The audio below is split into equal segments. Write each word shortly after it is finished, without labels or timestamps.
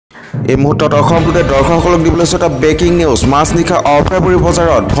এই মুহূৰ্তত অসম টুডে দৰ্শকসকলক দিবলৈ এটা ব্ৰেকিং নিউজ মাজনিশা অভয়পুৰী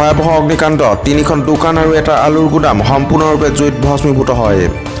বজাৰত ভয়াৱহ অগ্নিকাণ্ড তিনিখন দোকান আৰু এটা আলুৰ গুদাম সম্পূৰ্ণৰূপে জুইত ভস্মীভূত হয়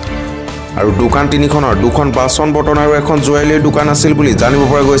আৰু দোকান তিনিখনৰ দুখন বাচন বৰ্তন আৰু এখন জুৱেলাৰীৰ দোকান আছিল বুলি জানিব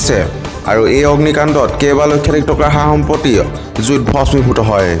পৰা গৈছে আৰু এই অগ্নিকাণ্ডত কেইবা লক্ষাধিক টকাৰ সা সম্পত্তি জুইত ভস্মীভূত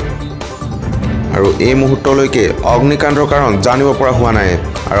হয় আৰু এই মুহূৰ্তলৈকে অগ্নিকাণ্ডৰ কাৰণ জানিব পৰা হোৱা নাই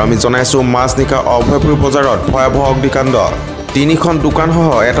আৰু আমি জনাইছো মাজনিশা অভয়পুৰী বজাৰত ভয়াৱহ অগ্নিকাণ্ড তিনিখন দোকানসহ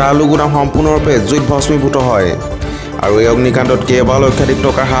এটা আলু গুদাম সম্পূৰ্ণৰূপে জুইত ভস্মীভূত হয় আৰু এই অগ্নিকাণ্ডত কেইবা লক্ষাধিক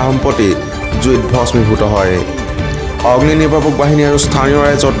টকাৰ সা সম্পত্তি জুইত ভস্মীভূত হয় অগ্নি নিৰ্বাপক বাহিনী আৰু স্থানীয়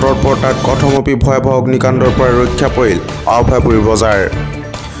ৰাইজৰ তৎপৰতাত কথমপি ভয়াৱহ অগ্নিকাণ্ডৰ পৰা ৰক্ষা পৰিল অভয়পুৰী বজাৰ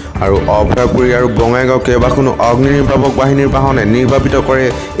আৰু অভয়পুৰী আৰু বঙাইগাঁও কেইবাখনো অগ্নি নিৰ্বাপক বাহিনীৰ বাহনে নিৰ্বাপিত কৰে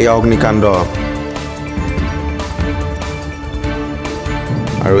এই অগ্নিকাণ্ড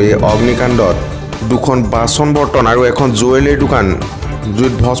আৰু এই অগ্নিকাণ্ডত দুখন বাচন বৰ্তন আৰু এখন জুৱেলাৰীৰ দোকান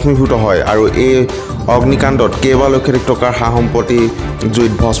জুইত ভস্মীভূত হয় আৰু এই অগ্নিকাণ্ডত কেইবা লক্ষাধিক টকাৰ সা সম্পত্তি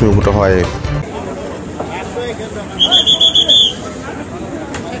জুইত ভস্মীভূত হয়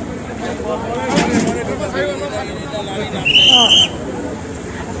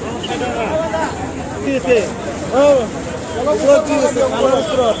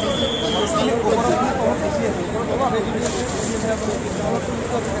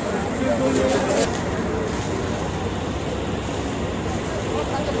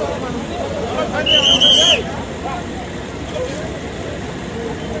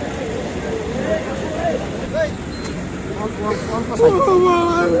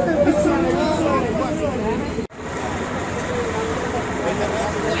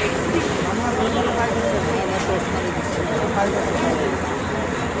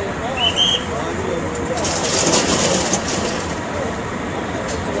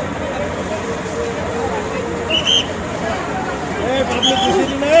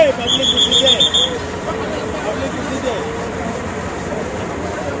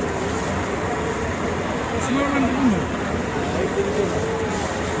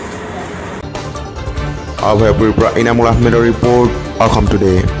অভয়পুৰীৰ পৰা ইনামুল আহমেদৰ ৰিপৰ্ট অসম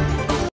টুডে।